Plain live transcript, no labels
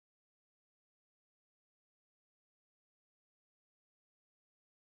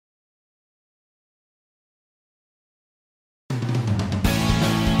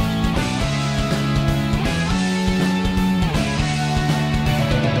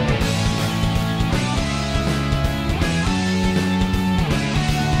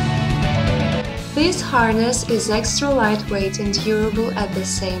This harness is extra lightweight and durable at the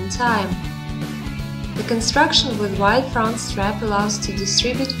same time. The construction with wide front strap allows to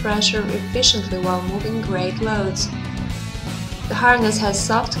distribute pressure efficiently while moving great loads. The harness has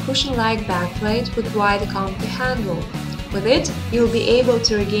soft cushion-like backplate with wide comfy handle. With it, you'll be able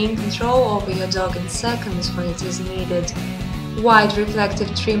to regain control over your dog in seconds when it is needed. Wide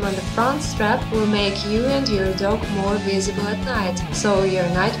reflective trim on the front strap will make you and your dog more visible at night, so your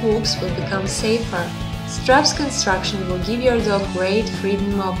night walks will become safer. Strap's construction will give your dog great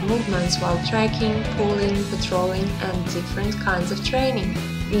freedom of movements while trekking, pulling, patrolling, and different kinds of training.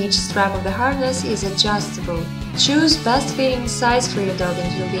 Each strap of the harness is adjustable. Choose best fitting size for your dog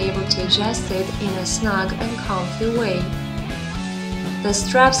and you'll be able to adjust it in a snug and comfy way. The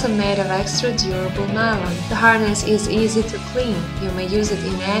straps are made of extra durable nylon. The harness is easy to clean. You may use it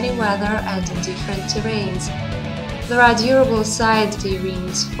in any weather and in different terrains. There are durable side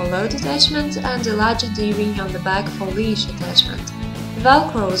D-rings for load attachment and a larger D-ring on the back for leash attachment.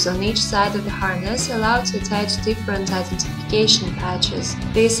 Velcros on each side of the harness allow to attach different identification patches.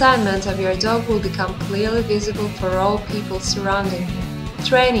 The assignment of your dog will become clearly visible for all people surrounding him.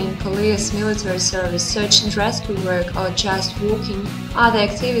 Training, police, military service, search and rescue work, or just walking are the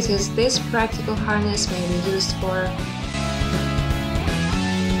activities this practical harness may be used for.